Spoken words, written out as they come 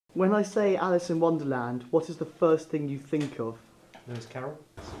When I say Alice in Wonderland, what is the first thing you think of? Lewis Carroll.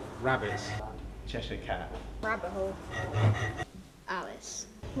 Rabbits. Cheshire Cat. Rabbit hole. Alice.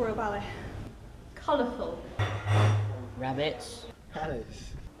 Royal Ballet. Colourful. Rabbits.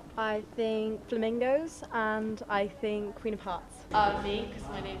 Alice. I think flamingos, and I think Queen of Hearts. Me, because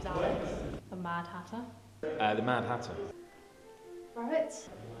my name's Alex. The Mad Hatter. The Mad Hatter. Rabbits.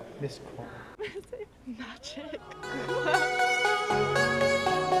 Miss Croc. Magic.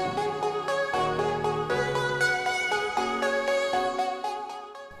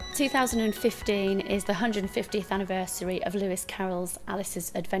 2015 is the 150th anniversary of Lewis Carroll's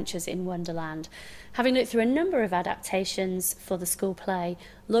Alice's Adventures in Wonderland. Having looked through a number of adaptations for the school play,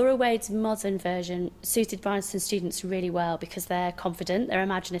 Laura Wade's modern version suited Bryanston students really well because they're confident, they're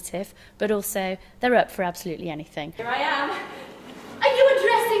imaginative, but also they're up for absolutely anything. Here I am. Are you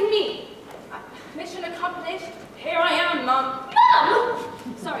addressing me? Mission accomplished. Here I am, Mum.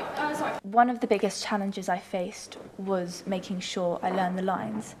 Mum! Sorry. One of the biggest challenges I faced was making sure I learned the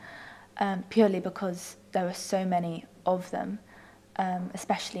lines, purely because there were so many of them,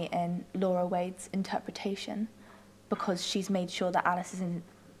 especially in Laura Wade's interpretation, because she's made sure that Alice is in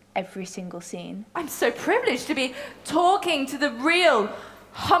every single scene. I'm so privileged to be talking to the real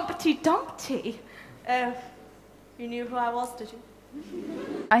Humpty Dumpty. You knew who I was, did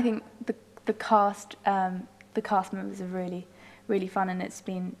you? I think the cast members are really fun, and it's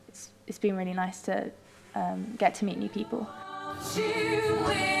been really nice to get to meet new people. It's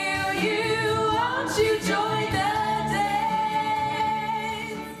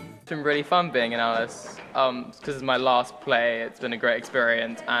been really fun being in Alice. Because it's my last play, it's been a great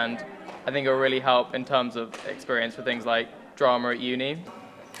experience, and I think it'll really help in terms of experience for things like drama at uni.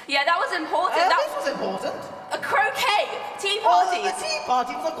 Yeah, that was important. This was important. A croquet, tea parties. The tea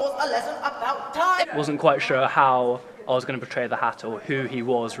party was, of course, a lesson about time. Wasn't quite sure how I was going to portray the Hatter or who he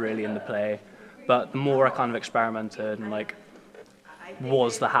was really in the play, but the more I kind of experimented and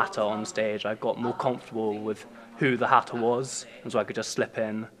was the Hatter on stage, I got more comfortable with who the Hatter was, and so I could just slip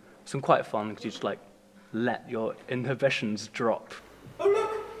in. It's been quite fun because you just let your inhibitions drop. Oh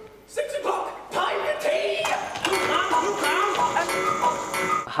look, 6 o'clock, time for tea!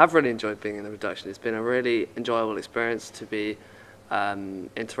 I have really enjoyed being in the production. It's been a really enjoyable experience to be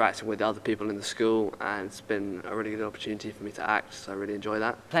interacting with other people in the school, and it's been a really good opportunity for me to act, so I really enjoy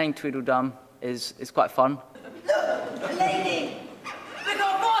that. Playing Tweedledum is quite fun. Look, a lady! Look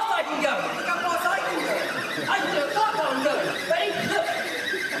how fast I can go! Look how fast I can go! I can do a cartwheel and go! Ready? Look!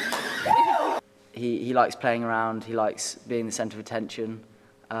 He likes playing around, he likes being the centre of attention.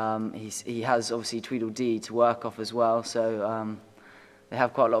 He has obviously Tweedledee to work off as well, so they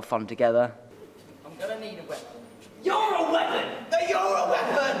have quite a lot of fun together. I'm gonna need a weapon. You're a weapon! No, you're a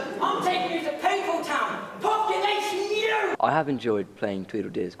weapon! I'm taking you to Painful Town! Population you! I have enjoyed playing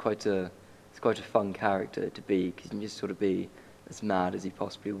Tweedledee. It's quite a fun character to be, because you can just sort of be as mad as he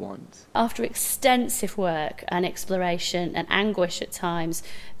possibly wants. After extensive work and exploration and anguish at times,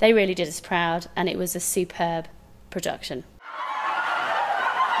 they really did us proud, and it was a superb production.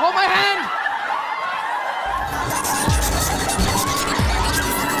 Hold my hand!